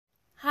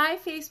Hi,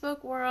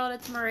 Facebook world.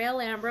 It's Maria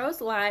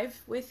Lambros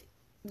live with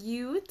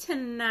you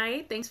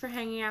tonight. Thanks for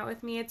hanging out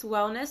with me. It's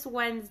Wellness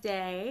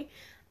Wednesday,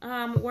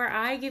 where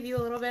I give you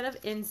a little bit of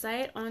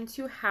insight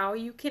onto how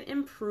you can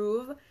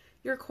improve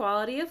your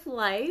quality of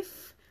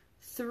life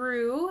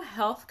through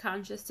health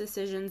conscious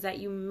decisions that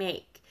you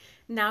make.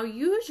 Now,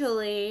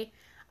 usually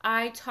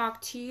I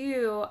talk to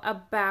you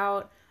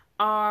about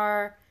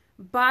our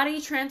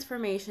body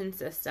transformation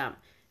system,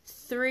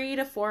 3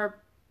 to 4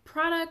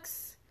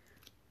 products,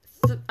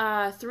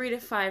 3 to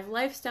 5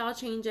 lifestyle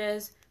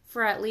changes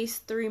for at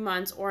least 3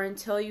 months or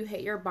until you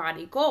hit your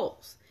body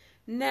goals.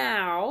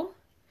 Now,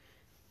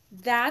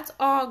 that's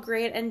all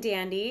great and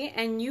dandy,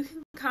 and you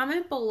can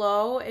comment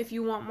below if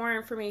you want more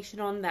information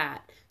on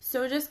that.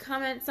 So just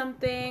comment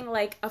something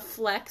like a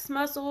flex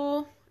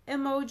muscle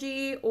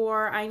emoji,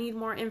 or I need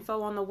more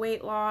info on the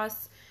weight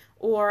loss,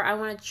 or I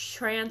want to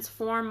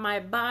transform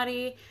my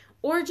body,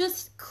 or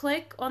just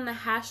click on the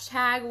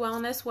hashtag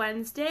Wellness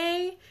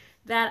Wednesday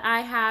that I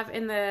have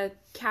in the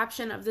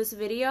caption of this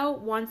video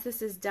once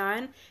this is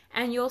done,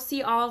 and you'll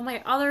see all of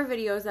my other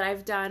videos that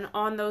I've done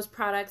on those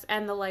products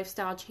and the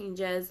lifestyle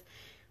changes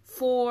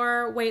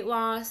for weight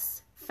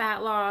loss,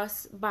 fat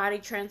loss, body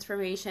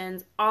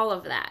transformations, all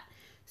of that.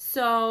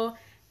 So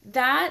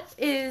that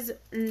is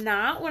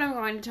not what I'm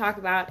going to talk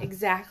about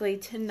exactly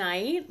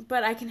tonight,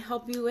 but I can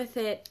help you with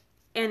it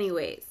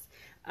anyways.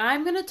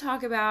 I'm going to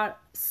talk about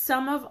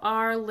some of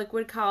our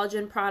liquid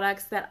collagen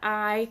products that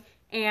I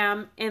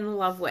am in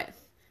love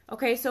with.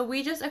 Okay, so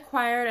we just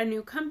acquired a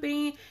new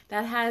company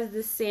that has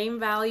the same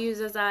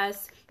values as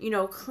us,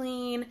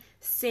 clean,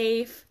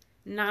 safe,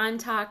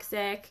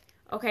 non-toxic.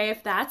 Okay,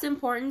 if that's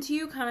important to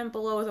you, comment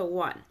below with a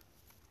 1.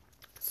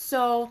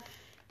 So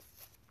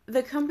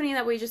the company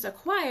that we just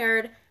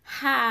acquired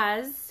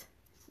has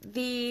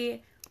the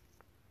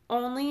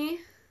only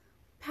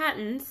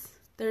patents.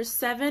 There's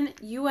 7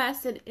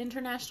 U.S. and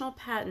international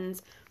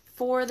patents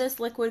for this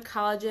liquid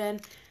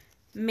collagen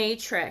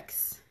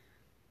matrix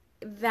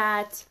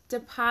that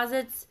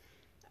deposits,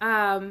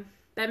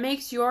 that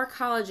makes your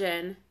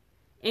collagen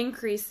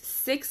increase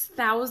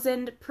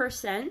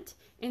 6,000%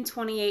 in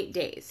 28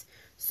 days.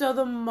 So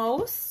the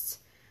most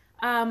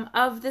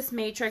of this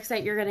matrix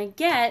that you're going to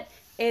get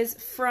is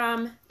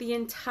from the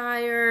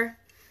entire,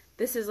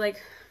 this is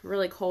like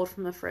really cold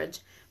from the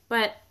fridge,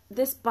 but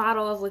this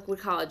bottle of liquid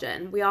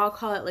collagen. We all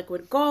call it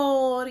liquid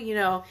gold,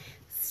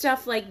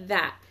 stuff like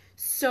that.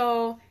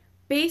 So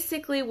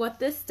basically what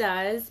this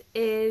does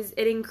is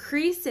it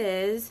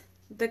increases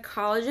the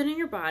collagen in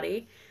your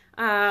body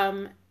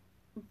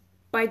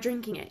by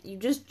drinking it. You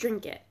just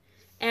drink it.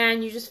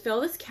 And you just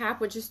fill this cap,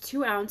 which is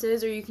 2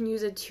 ounces, or you can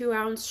use a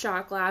 2-ounce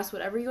shot glass,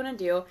 whatever you want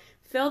to do.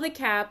 Fill the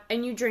cap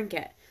and you drink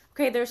it.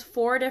 Okay, there's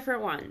 4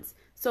 different ones.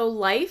 So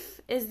Life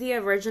is the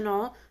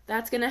original.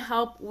 That's going to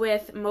help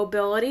with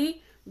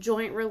mobility,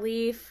 joint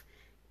relief,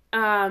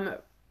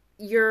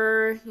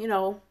 your,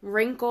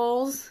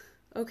 wrinkles,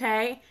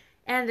 okay?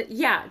 And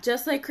yeah,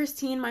 just like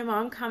Christine, my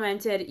mom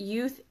commented,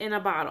 youth in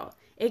a bottle.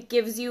 It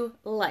gives you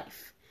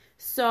life.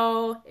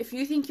 So if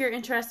you think you're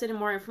interested in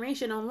more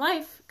information on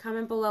Life,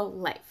 comment below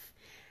Life.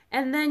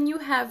 And then you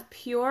have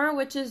Pure,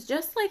 which is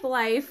just like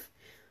Life.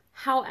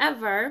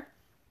 However,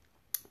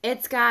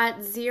 it's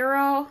got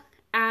 0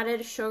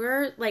 added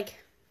sugar,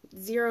 like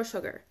 0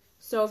 sugar.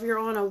 So if you're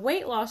on a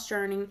weight loss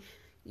journey,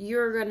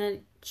 you're going to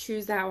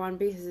choose that one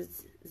because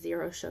it's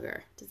 0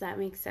 sugar. Does that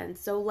make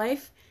sense? So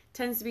Life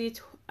tends to be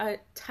a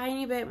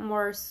tiny bit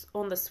more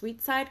on the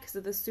sweet side because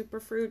of the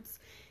superfruits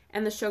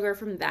and the sugar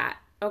from that,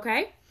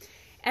 okay?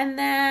 And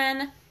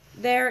then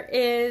there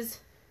is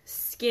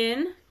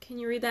Skin. Can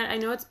you read that? I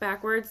know it's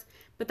backwards,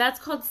 but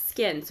that's called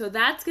Skin. So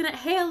that's going to,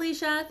 hey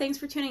Alicia, thanks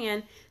for tuning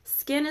in.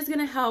 Skin is going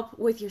to help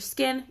with your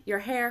skin, your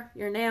hair,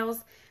 your nails.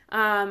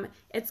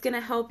 It's going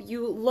to help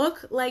you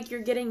look like you're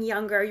getting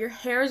younger. Your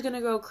hair is going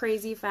to go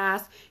crazy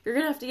fast. You're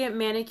going to have to get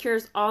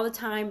manicures all the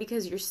time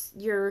because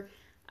your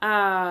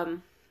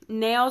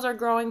nails are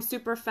growing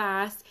super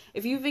fast.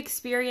 If you've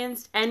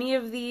experienced any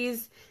of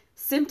these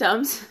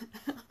symptoms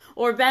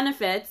or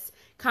benefits,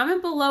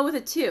 comment below with a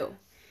 2.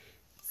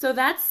 So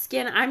that's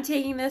Skin. I'm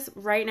taking this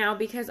right now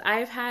because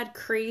I've had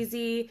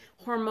crazy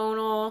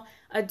hormonal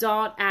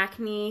adult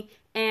acne,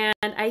 and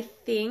I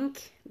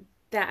think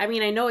that,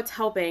 I know it's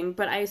helping,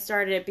 but I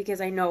started it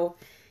because I know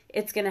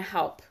it's going to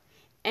help.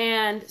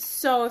 And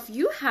so if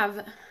you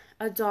have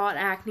adult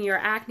acne or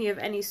acne of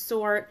any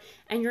sort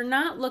and you're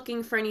not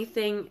looking for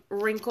anything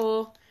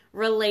wrinkle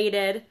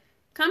related,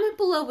 comment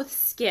below with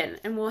Skin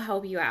and we'll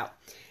help you out.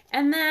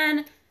 And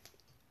then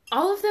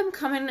all of them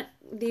come in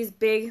these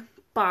big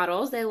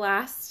bottles. They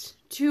last,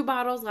 2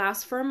 bottles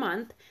last for a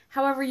month.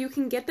 However, you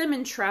can get them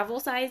in travel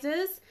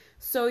sizes.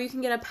 So you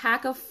can get a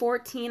pack of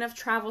 14 of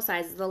travel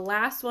sizes. The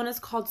last one is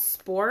called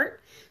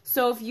Sport.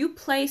 So if you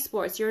play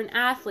sports, you're an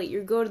athlete,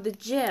 you go to the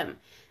gym,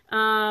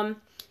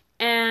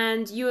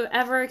 and you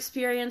ever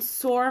experience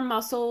sore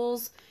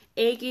muscles,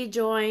 achy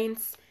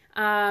joints,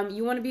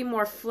 you want to be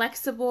more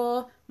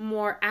flexible,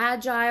 more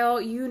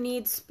agile, you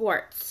need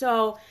Sport.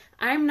 So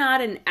I'm not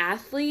an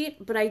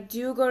athlete, but I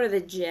do go to the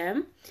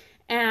gym.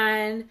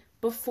 And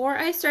before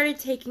I started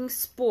taking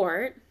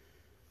sport,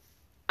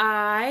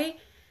 I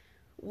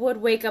would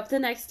wake up the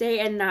next day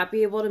and not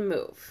be able to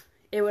move.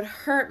 It would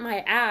hurt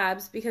my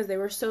abs because they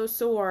were so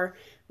sore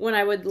when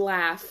I would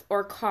laugh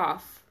or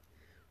cough,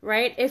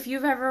 right? If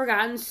you've ever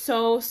gotten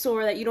so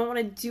sore that you don't want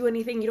to do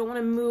anything, you don't want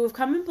to move,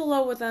 comment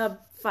below with a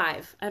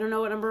 5. I don't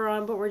know what number we're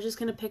on, but we're just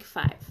going to pick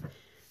 5.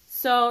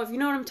 So if you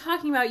know what I'm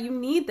talking about, you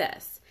need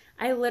this.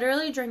 I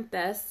literally drink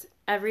this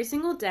every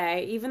single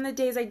day, even the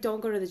days I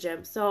don't go to the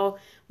gym. So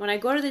when I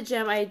go to the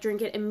gym, I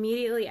drink it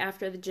immediately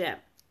after the gym.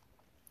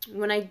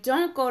 When I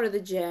don't go to the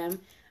gym,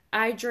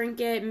 I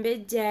drink it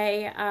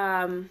midday,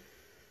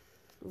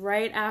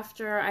 right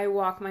after I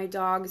walk my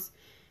dogs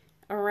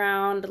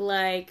around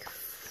like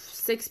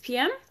 6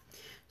 p.m.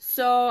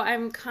 So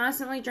I'm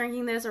constantly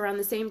drinking this around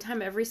the same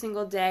time every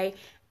single day,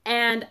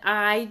 and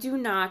I do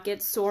not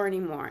get sore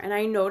anymore. And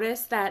I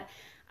notice that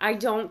I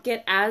don't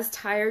get as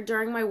tired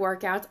during my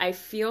workouts. I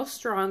feel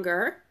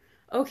stronger.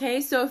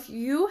 Okay, so if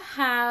you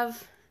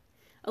have,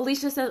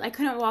 Alicia says, I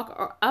couldn't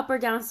walk up or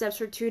down steps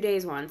for 2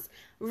 days once.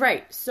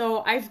 Right, so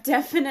I've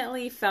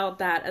definitely felt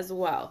that as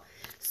well.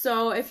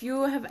 So if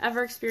you have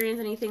ever experienced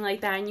anything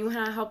like that and you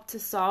want to help to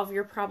solve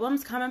your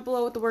problems, comment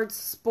below with the word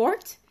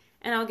sport,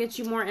 and I'll get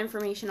you more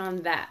information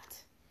on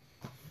that.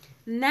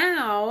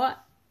 Now,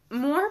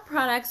 more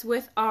products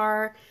with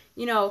our,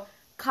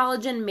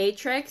 collagen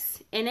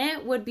matrix in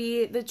it would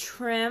be the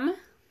trim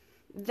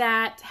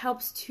that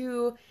helps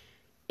to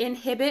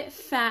inhibit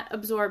fat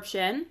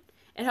absorption.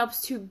 It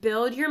helps to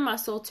build your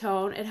muscle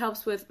tone. It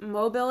helps with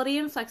mobility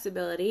and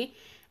flexibility.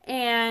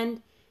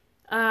 And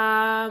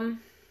the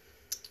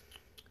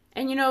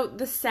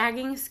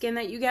sagging skin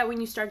that you get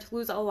when you start to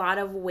lose a lot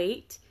of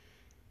weight,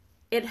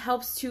 it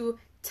helps to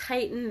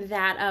tighten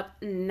that up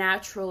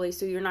naturally,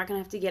 so you're not going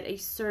to have to get a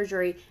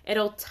surgery.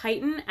 It'll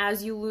tighten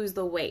as you lose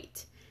the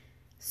weight.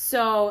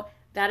 So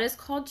that is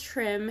called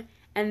trim,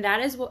 and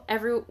that is what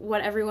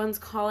everyone's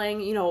calling,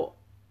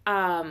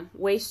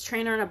 waist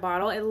trainer in a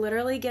bottle. It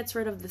literally gets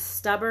rid of the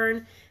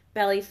stubborn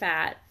belly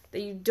fat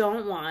that you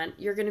don't want.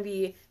 You're going to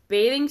be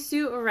bathing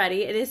suit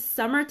ready. It is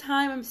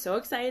summertime. I'm so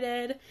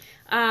excited.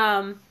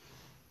 And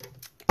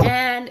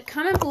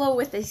comment below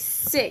with a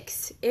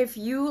 6 if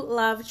you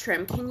love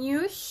trim. Can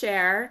you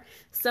share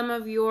some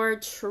of your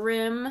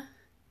trim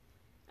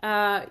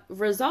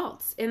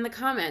results in the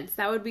comments?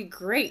 That would be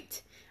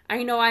great.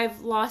 I know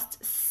I've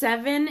lost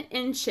 7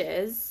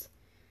 inches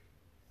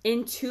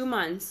in 2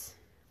 months,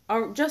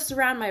 or just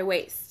around my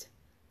waist,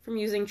 from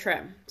using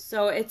trim.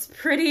 So it's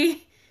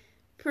pretty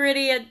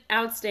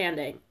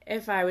outstanding,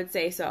 if I would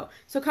say so.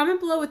 So comment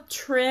below with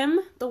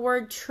trim, the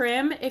word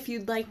trim, if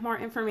you'd like more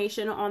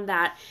information on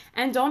that.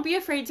 And don't be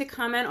afraid to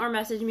comment or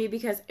message me,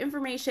 because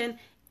information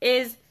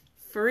is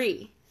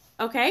free,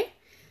 okay?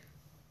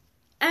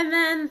 And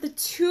then the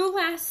 2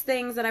 last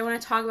things that I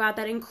want to talk about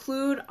that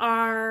include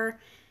our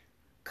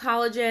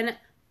collagen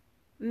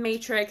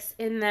matrix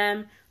in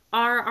them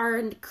are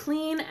our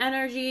clean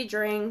energy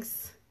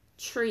drinks,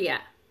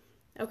 Tria,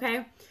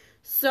 okay?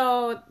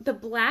 So the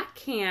black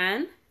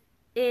can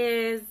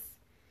is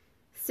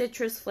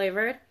citrus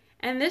flavored,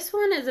 and this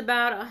one is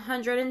about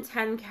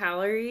 110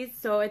 calories,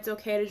 so it's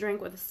okay to drink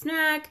with a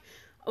snack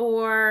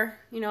or,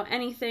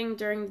 anything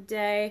during the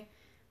day.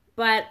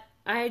 But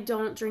I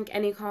don't drink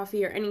any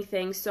coffee or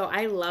anything, so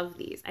I love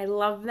these. I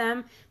love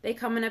them. They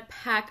come in a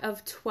pack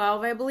of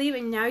 12, I believe,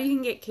 and now you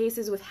can get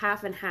cases with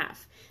half and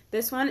half.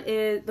 This one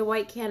is, the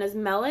white can is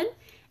melon,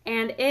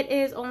 and it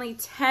is only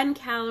 10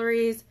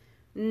 calories,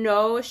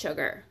 no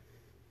sugar.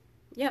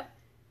 Yep,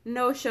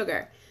 no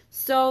sugar.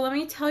 So let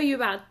me tell you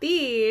about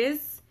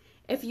these.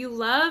 If you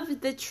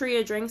love the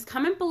Tria drinks,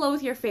 comment below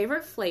with your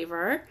favorite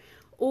flavor.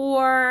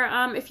 Or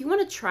if you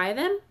want to try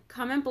them,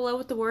 comment below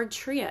with the word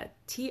Tria,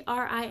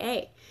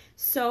 T-R-I-A.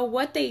 So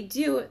what they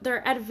do,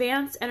 they're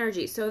advanced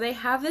energy. So they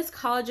have this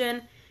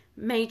collagen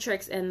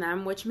matrix in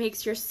them, which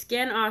makes your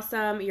skin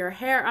awesome, your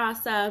hair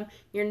awesome,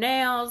 your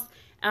nails,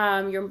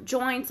 your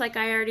joints, like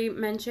I already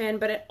mentioned.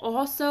 But it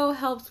also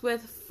helps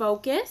with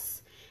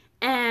focus,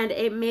 and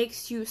it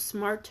makes you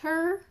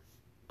smarter.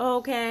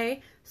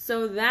 Okay,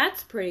 so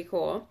that's pretty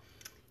cool.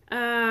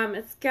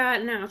 It's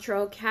got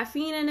natural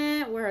caffeine in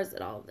it. Where is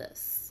it, all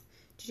this?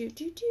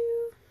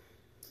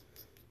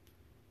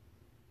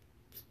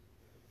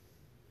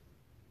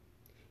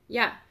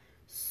 Yeah,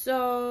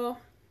 so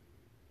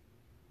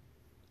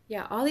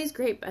yeah, all these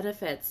great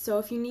benefits. So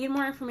if you need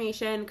more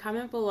information,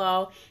 comment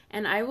below,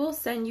 and I will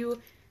send you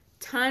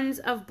tons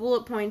of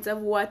bullet points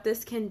of what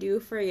this can do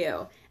for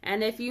you.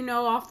 And if you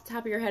know off the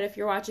top of your head, if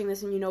you're watching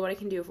this and you know what it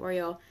can do for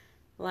you,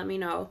 let me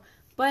know.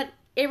 But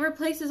it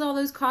replaces all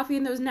those coffee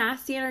and those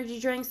nasty energy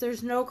drinks.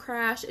 There's no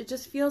crash. It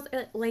just feels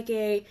like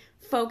a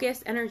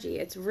focused energy.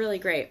 It's really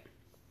great.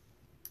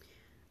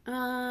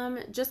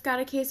 Just got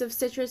a case of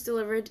citrus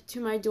delivered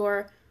to my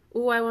door.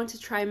 Ooh, I want to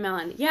try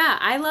melon. Yeah,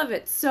 I love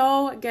it.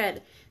 So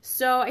good.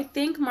 So I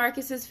think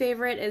Marcus's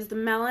favorite is the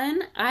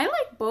melon. I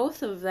like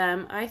both of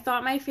them. I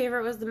thought my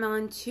favorite was the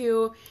melon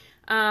too.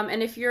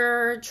 And if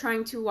you're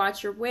trying to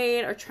watch your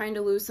weight or trying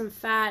to lose some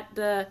fat,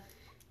 the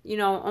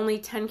only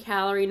 10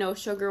 calorie, no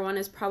sugar one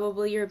is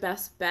probably your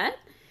best bet.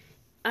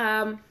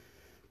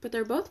 But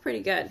they're both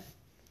pretty good.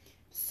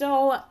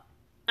 So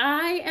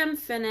I am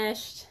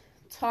finished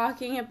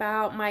talking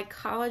about my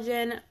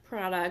collagen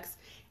products.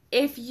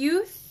 If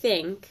you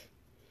think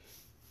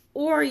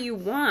or you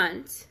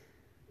want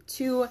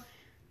to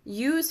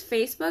use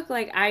Facebook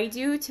like I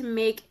do to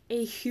make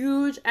a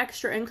huge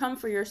extra income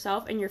for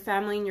yourself and your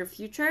family in your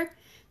future,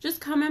 just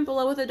comment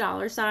below with a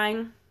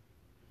 $.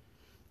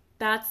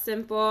 That's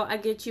simple. I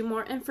get you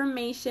more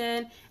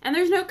information. And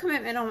there's no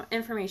commitment on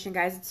information,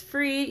 guys. It's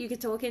free. You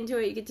get to look into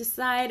it. You get to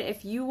decide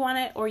if you want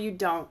it or you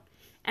don't.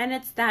 And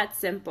it's that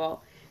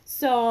simple.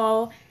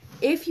 So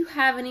if you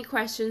have any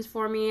questions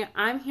for me,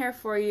 I'm here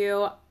for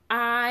you.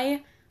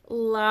 I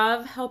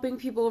love helping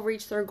people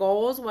reach their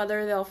goals,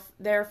 whether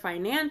they're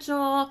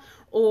financial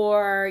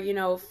or,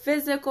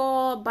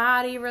 physical,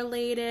 body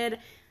related.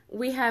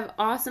 We have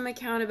awesome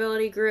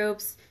accountability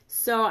groups.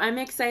 So I'm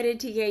excited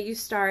to get you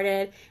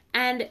started.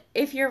 And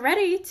if you're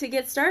ready to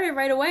get started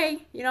right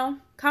away,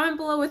 comment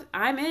below with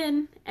I'm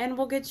in and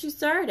we'll get you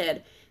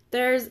started.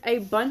 There's a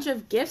bunch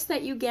of gifts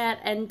that you get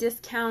and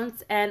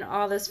discounts and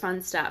all this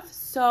fun stuff.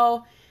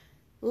 So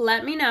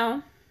let me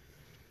know.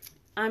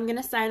 I'm going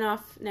to sign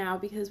off now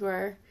because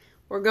we're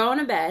going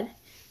to bed.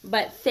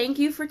 But thank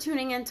you for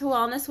tuning in to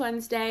Wellness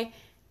Wednesday.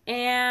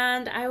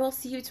 And I will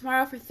see you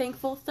tomorrow for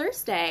Thankful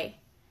Thursday.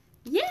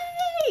 Yay!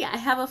 I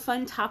have a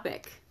fun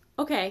topic.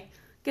 Okay.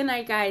 Good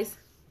night, guys.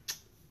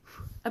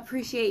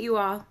 Appreciate you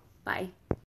all. Bye.